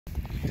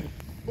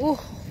Ooh.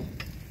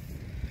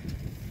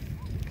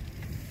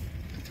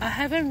 I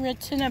haven't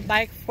ridden a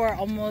bike for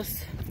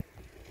almost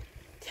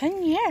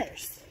 10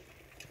 years.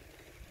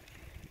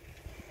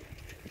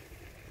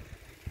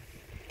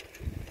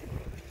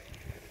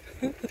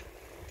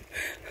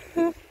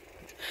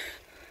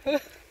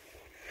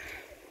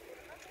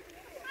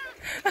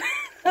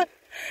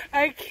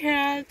 I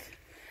can't.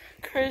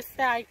 Chris,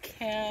 I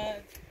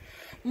can't.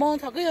 Mong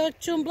thằng cái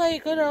jump blade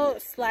go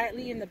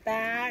slightly in the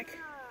back.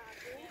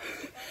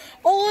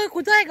 Ôi,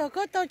 cô đây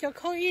có tao cho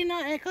khâu in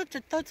nó, em có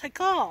chụp tao thấy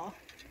có.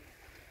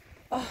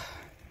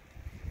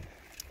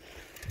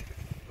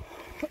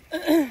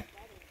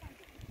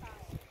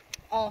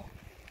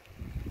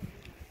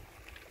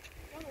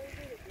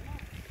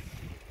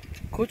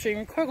 Cô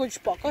chuyện khơi cô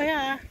bỏ cái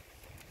ha.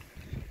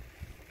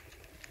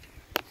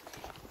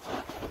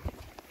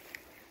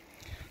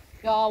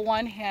 Y'all,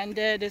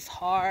 one-handed is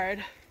hard.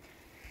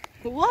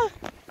 What?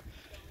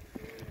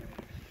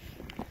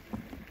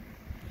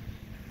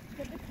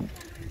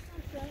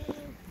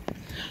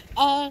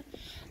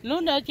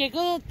 Lúc đó chị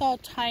có tao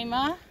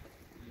timer.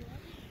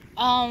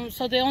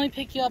 So they only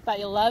pick you up at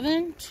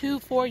 11. 2,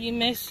 4, you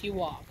miss, you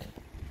walk.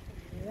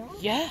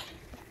 Yeah.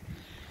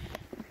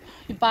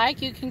 You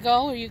bike, you can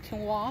go or you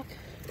can walk.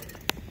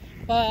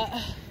 But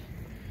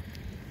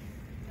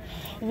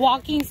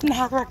walking's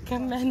not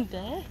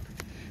recommended.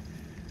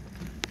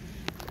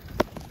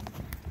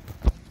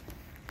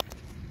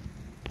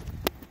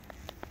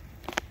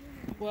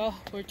 Well,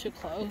 we're too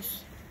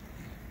close.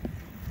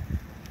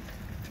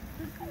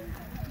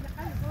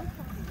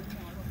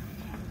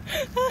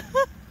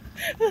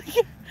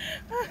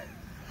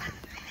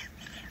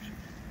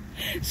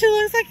 She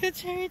looks like a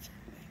church.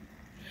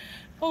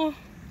 Oh,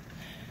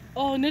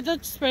 need to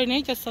spray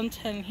nature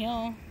suntan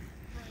here.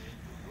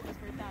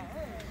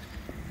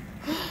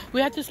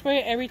 We have to spray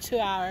it every 2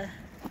 hours.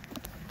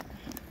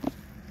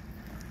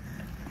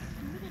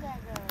 Look at that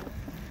girl.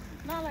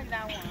 Not like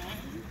that one.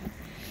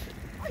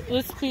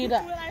 Let's speed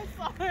up. When I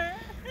saw her,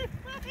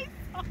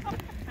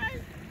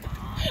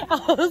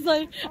 I was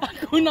like,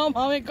 aku nak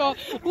mami go.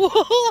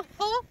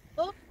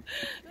 Whoa.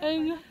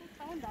 And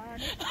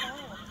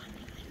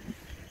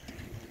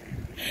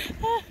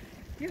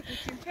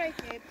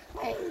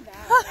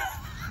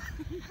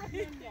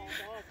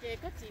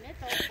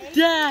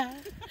yeah,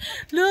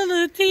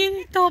 Lulu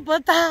T to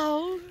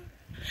batao.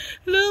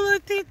 Lulu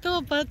T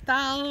to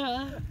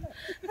batao.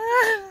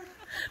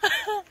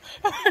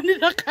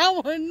 Nila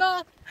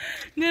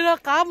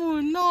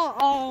kamu no.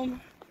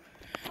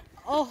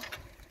 Oh.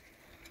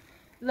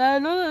 La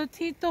Lulu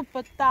T to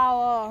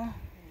batao.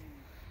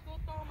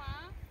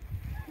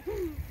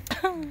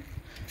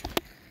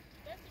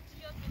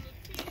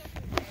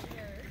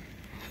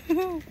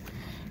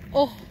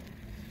 Oh,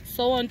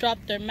 someone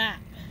dropped their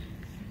map.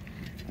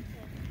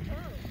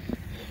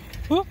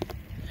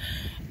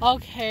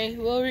 Okay,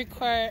 we'll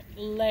record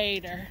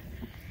later.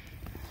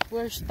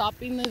 We're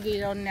stopping the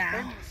video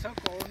now.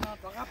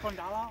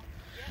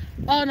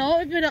 Oh no,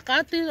 if you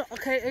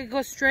okay, it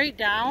goes straight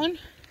down,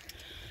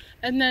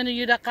 and then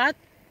you I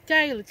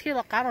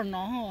don't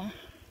know.